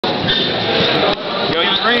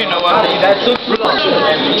screen, Noel. That took too long.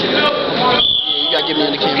 Yeah, you gotta get me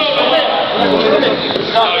in the camera.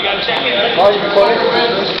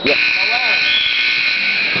 Yeah.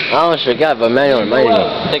 I almost forgot, but Manuel reminded me.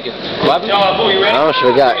 Thank you. What? I almost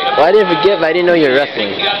forgot. Well, I didn't forget, but I didn't know you were wrestling.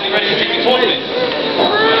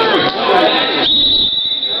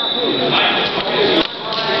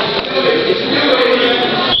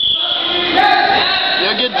 Yo,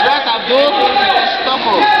 get dressed, Abdul. Stuff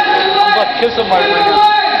on. I'm about to kill somebody right now.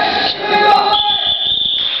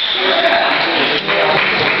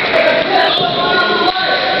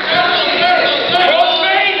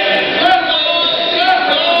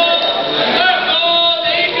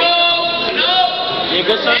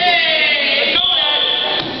 Good, son.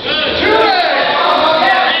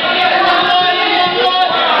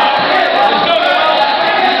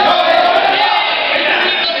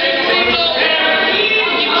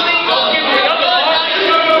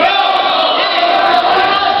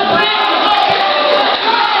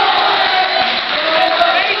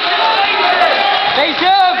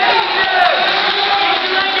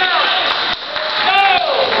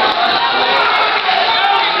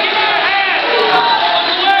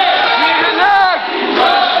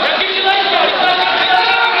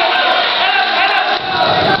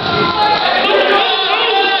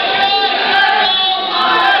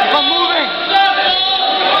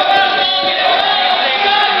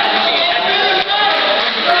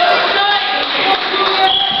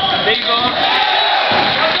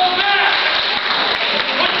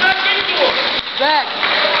 Back.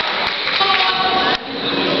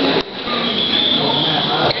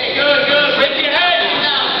 Okay, good, good. Lift your head.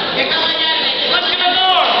 Lift your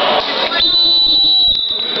arm.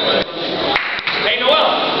 Hey, Noel.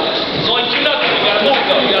 It's only 2-0. You gotta move it,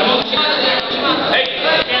 though. You gotta move it. Hey,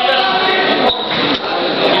 can't let him.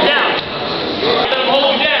 You're down. Let him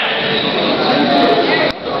hold you down.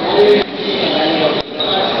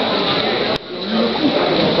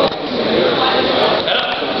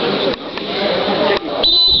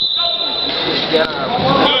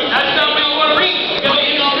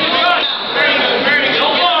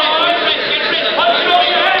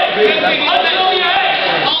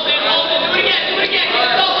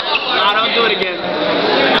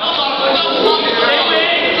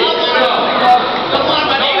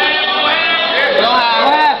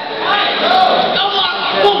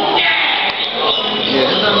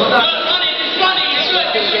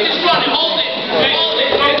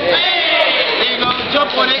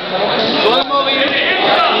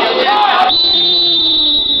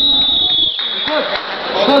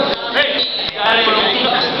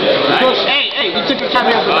 Hey, you took your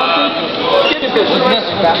camera out the get the picture.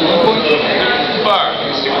 Far.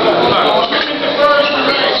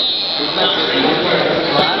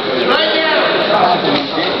 Right there.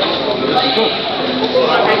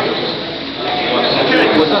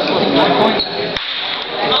 What's that supposed to be? 1 point?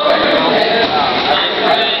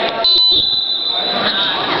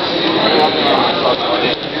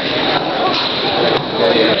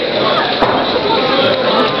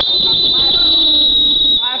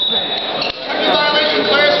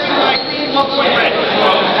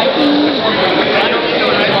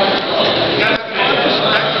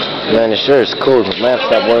 Man, the shirt is cool, but man,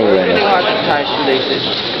 stop wearing it right now. Tie shoelaces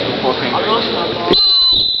before fingers.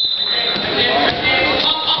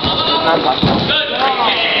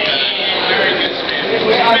 Very good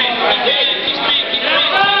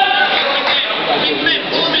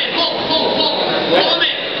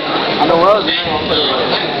I know what I was doing. I'll put it right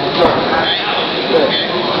there.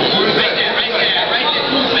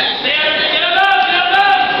 Move back. Get him up. Perfect. Right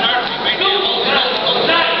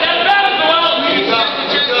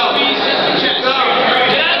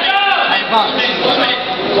there.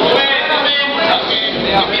 Hold it.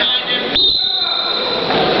 Behind him.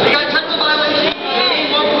 We got technical violation.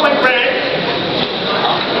 1 point, Brad.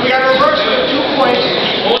 We got a reversal of 2 points.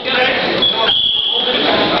 Hold it.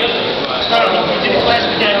 You did it last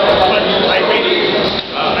weekend. I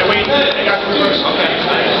waited. I got the reversal. Okay.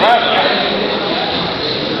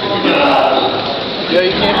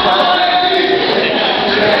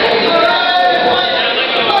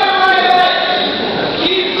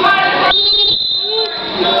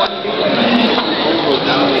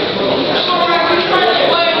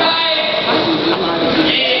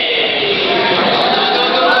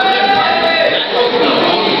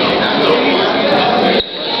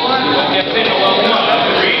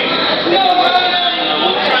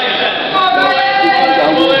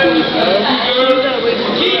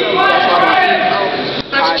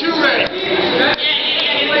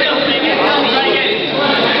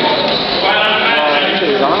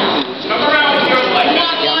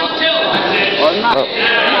 Oh,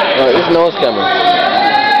 this is Noel's camera.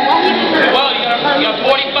 Well, you got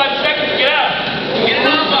 45 seconds to get out. Get it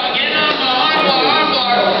on, bar. Get it on, bar.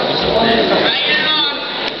 Armbar. Right, get it on.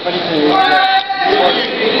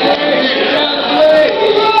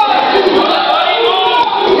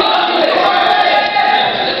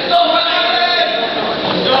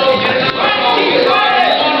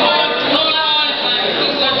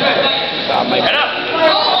 Get up.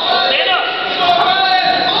 Stand up.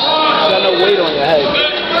 You got no weight on your head.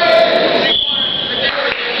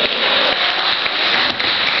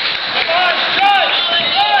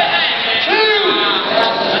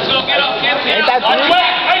 Ain't that three?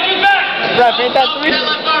 Ref, ain't that three? Get the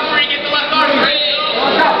left arm free. Get the left arm free.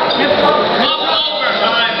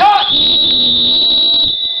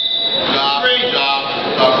 Great job.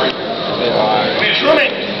 Recovery.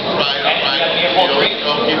 Swimming. Right.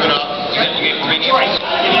 Don't keep it up.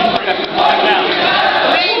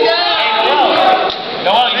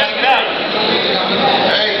 Noel, you gotta get out.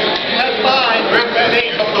 Hey, that's fine.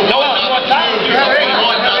 Noel, you want time? You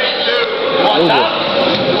want time too. You want time?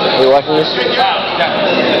 Are you watching this?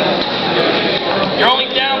 You're only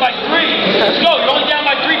down by 3. Let's go. You're only down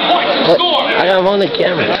by 3 points. Score. I got him on the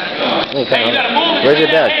camera. Hey, you gotta move it. Where's your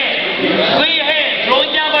Clear bag? Clear your hands. You're only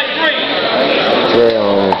down by 3. Yeah,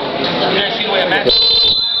 Can I see the way I'm at?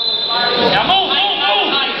 Now move.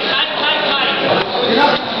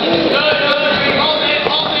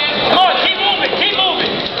 Come on, keep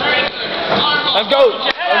moving. Let's go.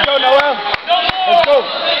 Let's go, Noel. No more. Let's go.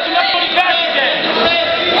 You're not putting back again.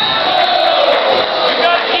 You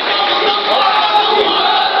gotta keep moving.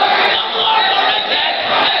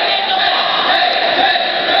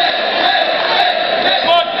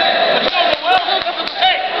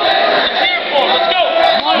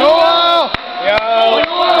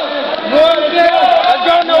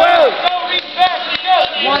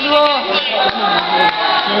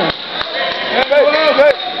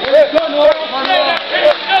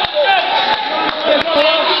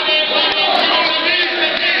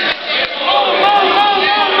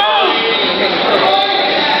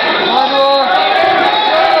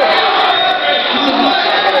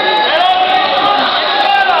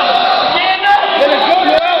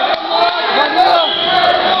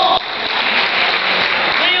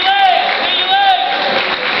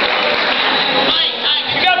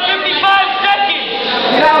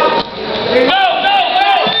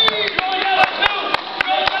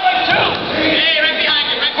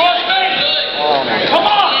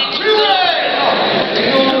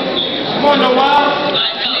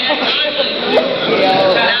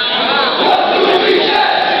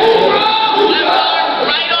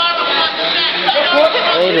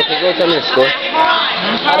 Go tell me the score. Go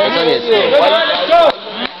tell me the score.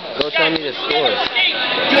 Go tell me the score.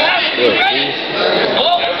 Good, please.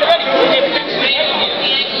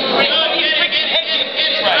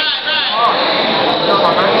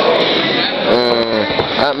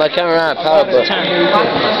 My camera on power, but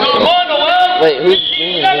wait, who's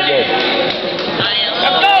winning? Who's good?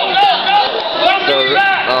 So,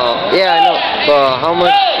 yeah, I know. But how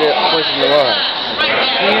much points did Noel have?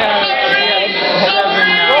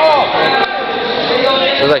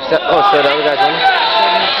 It was like, oh, so the other guy's winning?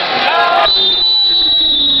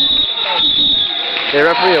 Did the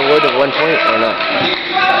referee award of 1 point or not?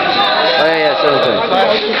 Oh, yeah, 7 points.